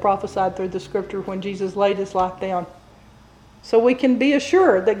man as prophesied through the scripture when Jesus laid his life down. So we can be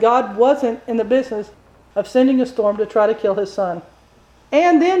assured that God wasn't in the business of sending a storm to try to kill his Son.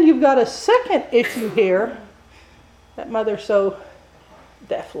 And then you've got a second issue here that Mother so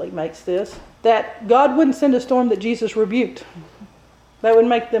deftly makes this, that God wouldn't send a storm that Jesus rebuked. That would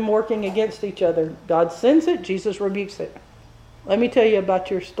make them working against each other. God sends it, Jesus rebukes it. Let me tell you about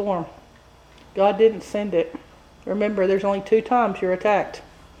your storm. God didn't send it. Remember, there's only 2 times you're attacked.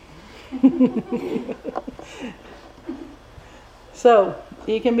 So,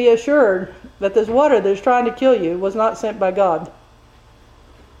 you can be assured that this water that's trying to kill you was not sent by God.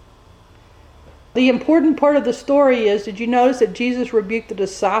 The important part of the story is, did you notice that Jesus rebuked the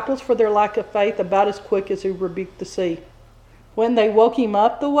disciples for their lack of faith about as quick as he rebuked the sea? When they woke him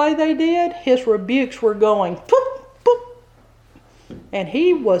up the way they did, his rebukes were going, poop, poop. And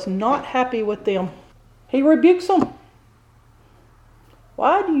he was not happy with them. He rebukes them.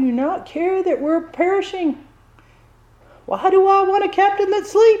 Why do you not care that we're perishing? Why do I want a captain that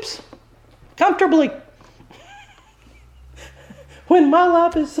sleeps comfortably when my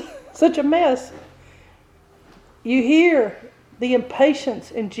life is such a mess? You hear the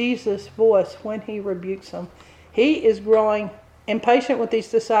impatience in Jesus' voice when he rebukes them. He is growing impatient with these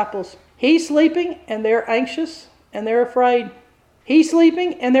disciples. He's sleeping and they're anxious and they're afraid. He's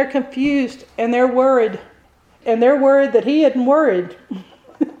sleeping and they're confused and they're worried. And they're worried that he isn't worried.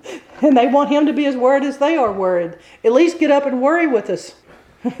 And they want him to be as worried as they are worried. At least get up and worry with us.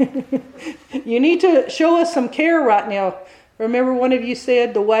 You need to show us some care right now. Remember, one of you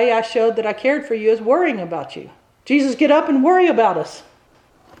said, the way I showed that I cared for you is worrying about you. Jesus, get up and worry about us.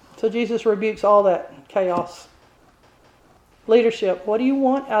 So Jesus rebukes all that chaos. Leadership. What do you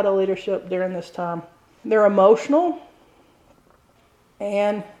want out of leadership during this time? They're emotional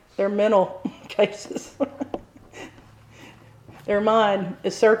and they're mental cases. Their mind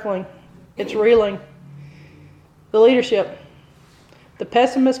is circling. It's reeling. The leadership. The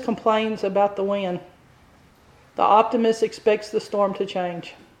pessimist complains about the wind. The optimist expects the storm to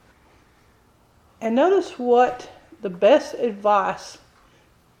change. And notice what the best advice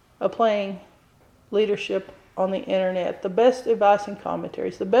of playing leadership on the internet, the best advice in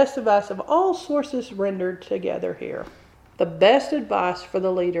commentaries, the best advice of all sources rendered together here. The best advice for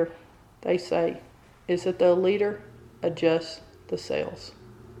the leader, they say, is that the leader adjusts the sails.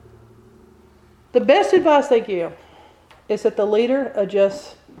 The best advice they give is that the leader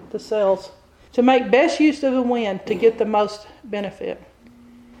adjusts the sails to make best use of the wind to get the most benefit.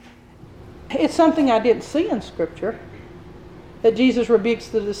 It's something I didn't see in Scripture, that Jesus rebukes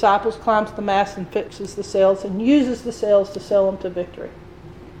the disciples, climbs the mast and fixes the sails, and uses the sails to sail them to victory.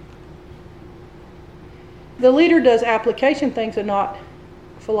 The leader does application things and not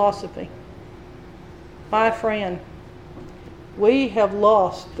philosophy. My friend, we have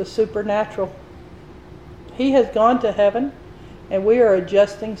lost the supernatural. He has gone to heaven, and we are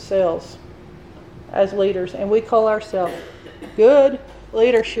adjusting sails as leaders, and we call ourselves good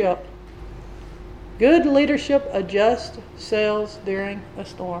leadership. Good leadership adjusts sails during a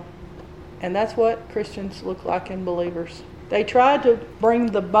storm. And that's what Christians look like in believers. They try to bring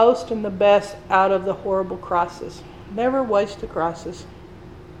the most and the best out of the horrible crisis. Never waste a crisis.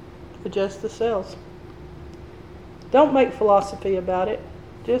 Adjust the sails. Don't make philosophy about it.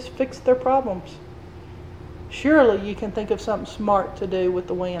 Just fix their problems. Surely you can think of something smart to do with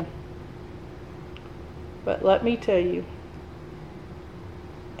the wind. But let me tell you,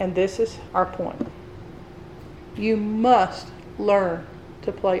 and this is our point, you must learn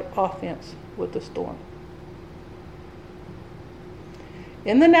to play offense with the storm.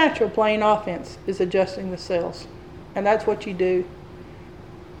 In the natural, playing offense is adjusting the sails. And that's what you do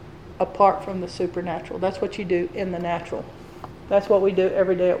apart from the supernatural. That's what you do in the natural. That's what we do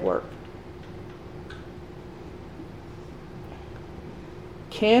every day at work.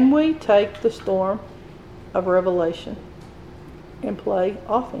 Can we take the storm of revelation and play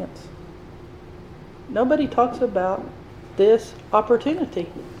offense? Nobody talks about this opportunity.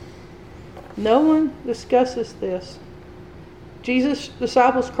 No one discusses this. Jesus'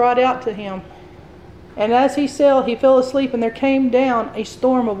 disciples cried out to him, and as he sailed, he fell asleep, and there came down a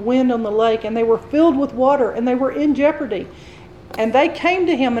storm of wind on the lake, and they were filled with water, and they were in jeopardy. And they came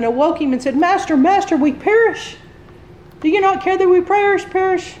to him and awoke him and said, Master, Master, we perish. Do you not care that we perish?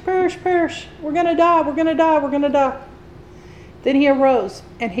 We're going to die, we're going to die, we're going to die. Then he arose,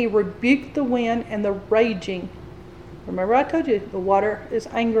 and he rebuked the wind and the raging. Remember I told you, the water is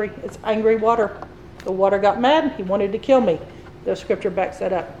angry. It's angry water. The water got mad. He wanted to kill me. The scripture backs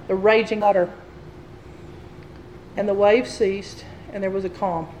that up. The raging water. And the waves ceased, and there was a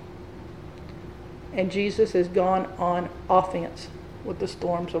calm. And Jesus has gone on offense with the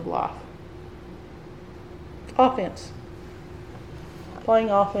storms of life. Offense.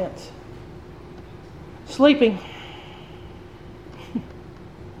 Playing offense. Sleeping.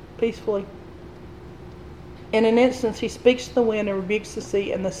 Peacefully. In an instance, he speaks to the wind and rebukes the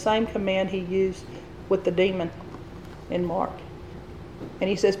sea in the same command he used with the demon in Mark. And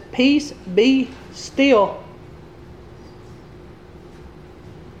he says, peace, be still.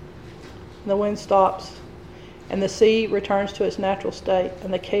 And the wind stops, and the sea returns to its natural state,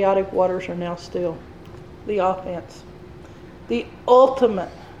 and the chaotic waters are now still. The offense. The ultimate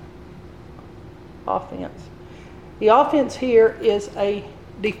offense. The offense here is a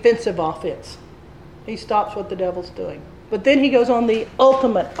defensive offense. He stops what the devil's doing. But then he goes on the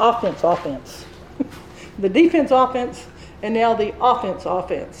ultimate offense. The defense offense, and now the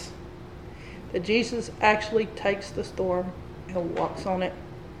offense. That Jesus actually takes the storm and walks on it.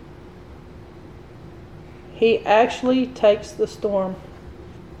 He actually takes the storm.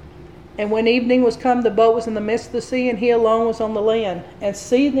 And when evening was come, the boat was in the midst of the sea, and he alone was on the land. And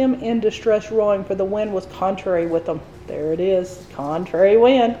see them in distress rowing, for the wind was contrary with them. There it is, contrary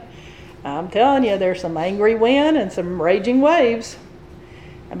wind. I'm telling you, there's some angry wind and some raging waves.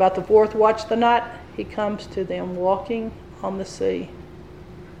 About the fourth watch of the night, he comes to them walking on the sea.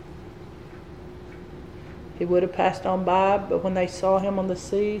 He would have passed on by, but when they saw him on the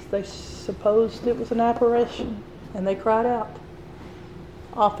seas, they supposed it was an apparition, and they cried out.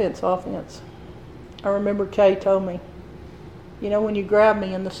 Offense. I remember Kay told me, You know, when you grab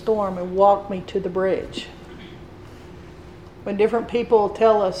me in the storm and walk me to the bridge. When different people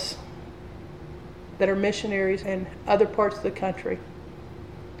tell us that are missionaries in other parts of the country,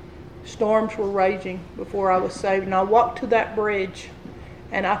 storms were raging before I was saved, and I walked to that bridge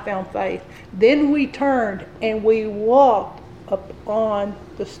and I found faith. Then we turned and we walked up on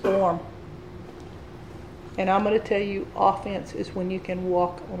the storm. And I'm going to tell you, offense is when you can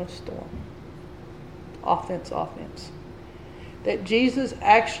walk on a storm. Offense. That Jesus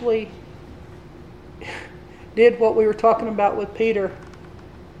actually did what we were talking about with Peter.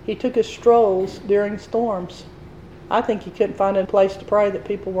 He took his strolls during storms. I think he couldn't find a place to pray that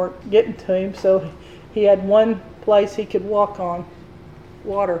people weren't getting to him, so he had one place he could walk on,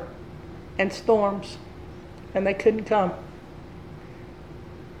 water and storms, and they couldn't come.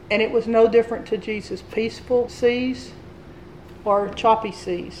 And it was no different to Jesus. Peaceful seas or choppy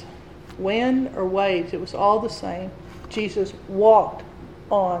seas, wind or waves, it was all the same. Jesus walked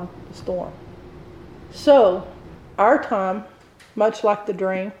on the storm. So, our time, much like the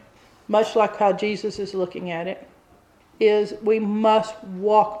dream, much like how Jesus is looking at it, is we must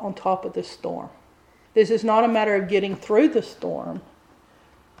walk on top of the storm. This is not a matter of getting through the storm,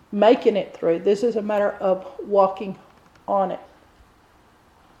 making it through. This is a matter of walking on it.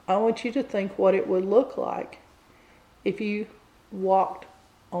 I want you to think what it would look like if you walked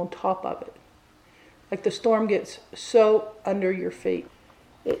on top of it. Like the storm gets so under your feet.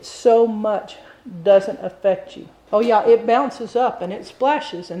 It so much doesn't affect you. Oh yeah, it bounces up and it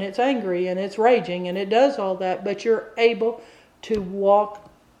splashes and it's angry and it's raging and it does all that, but you're able to walk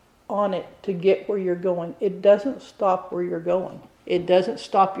on it to get where you're going. It doesn't stop where you're going. It doesn't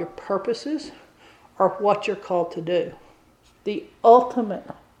stop your purposes or what you're called to do. The ultimate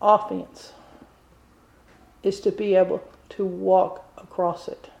offense is to be able to walk across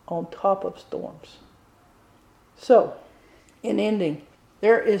it on top of storms. So, in ending,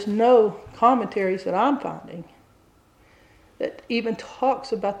 there is no commentaries that I'm finding that even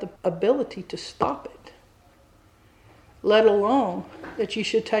talks about the ability to stop it, let alone that you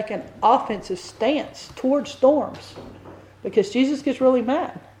should take an offensive stance towards storms. Because Jesus gets really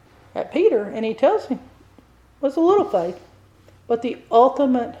mad at Peter and he tells him, "What's a little faith?" But the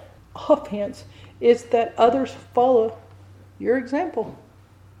ultimate offense is that others follow your example.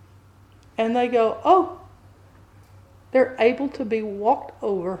 And they go, oh, they're able to be walked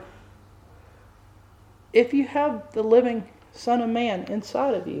over. If you have the living Son of Man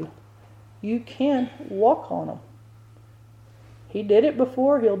inside of you, you can walk on them. He did it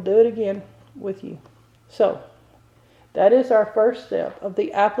before, he'll do it again with you. So, that is our first step of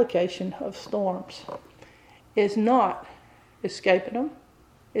the application of storms. Is not escaping them.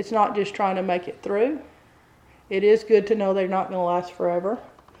 It's not just trying to make it through. It is good to know they're not going to last forever.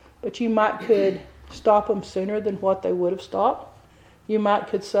 But you could stop them sooner than what they would have stopped. You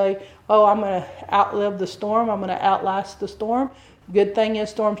could say, oh, I'm going to outlive the storm. I'm going to outlast the storm. Good thing is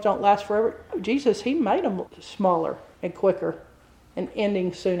storms don't last forever. Jesus, he made them smaller and quicker and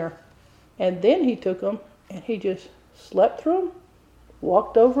ending sooner. And then he took them and he just slept through them,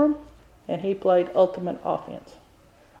 walked over them, and he played ultimate offense.